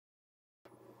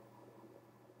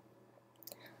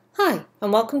Hi,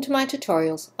 and welcome to my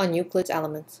tutorials on Euclid's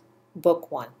Elements,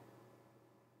 Book 1.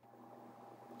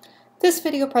 This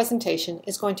video presentation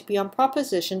is going to be on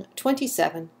Proposition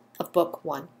 27 of Book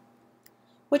 1,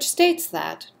 which states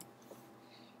that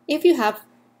if you have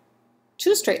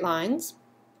two straight lines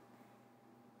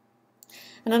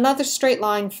and another straight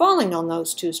line falling on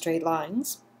those two straight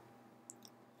lines,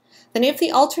 then if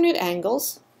the alternate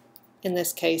angles, in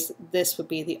this case this would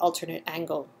be the alternate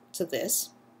angle to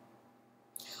this,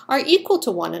 are equal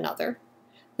to one another,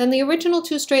 then the original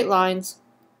two straight lines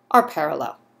are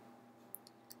parallel.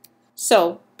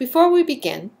 So, before we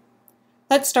begin,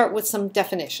 let's start with some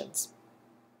definitions.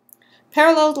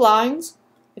 Parallel lines,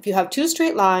 if you have two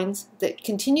straight lines that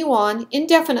continue on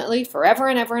indefinitely forever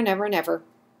and ever and ever and ever,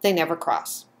 they never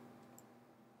cross.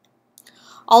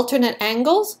 Alternate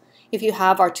angles, if you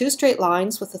have our two straight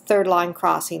lines with a third line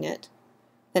crossing it,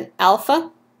 then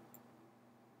alpha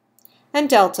and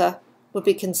delta would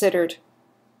be considered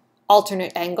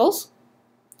alternate angles,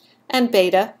 and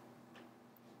beta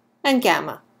and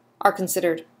gamma are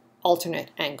considered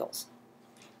alternate angles.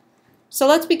 So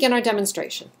let's begin our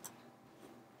demonstration.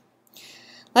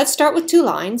 Let's start with two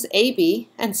lines, AB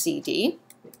and CD,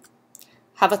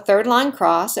 have a third line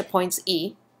cross at points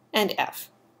E and F.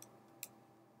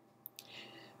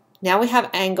 Now we have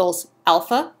angles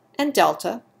alpha and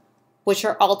delta, which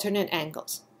are alternate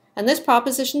angles. And this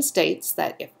proposition states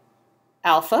that if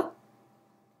alpha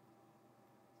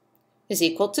is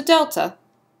equal to delta,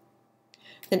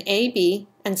 then AB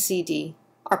and CD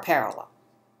are parallel.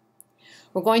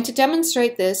 We're going to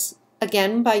demonstrate this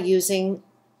again by using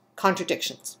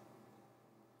contradictions.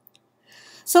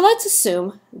 So let's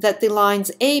assume that the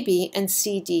lines AB and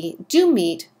CD do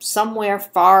meet somewhere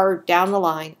far down the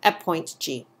line at point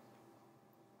G.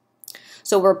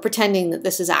 So we're pretending that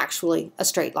this is actually a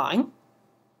straight line.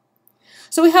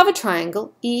 So we have a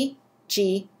triangle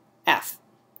EGF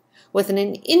with an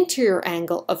interior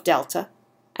angle of delta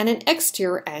and an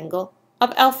exterior angle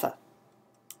of alpha.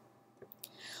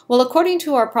 Well, according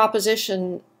to our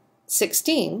proposition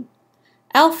 16,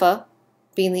 alpha,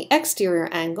 being the exterior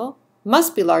angle,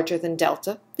 must be larger than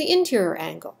delta, the interior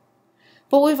angle.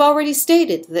 But we've already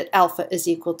stated that alpha is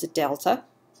equal to delta,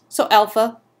 so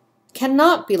alpha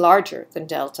cannot be larger than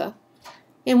delta,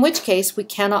 in which case we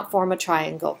cannot form a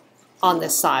triangle on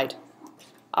this side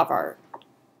of our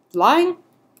line,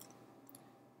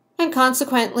 and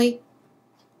consequently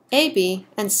AB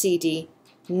and CD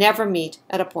never meet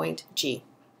at a point G.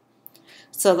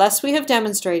 So thus we have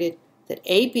demonstrated that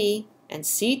AB and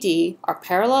CD are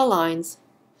parallel lines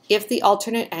if the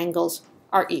alternate angles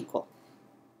are equal.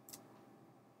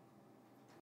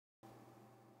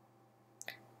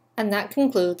 And that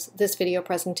concludes this video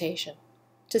presentation.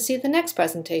 To see the next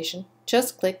presentation,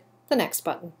 just click the next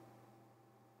button.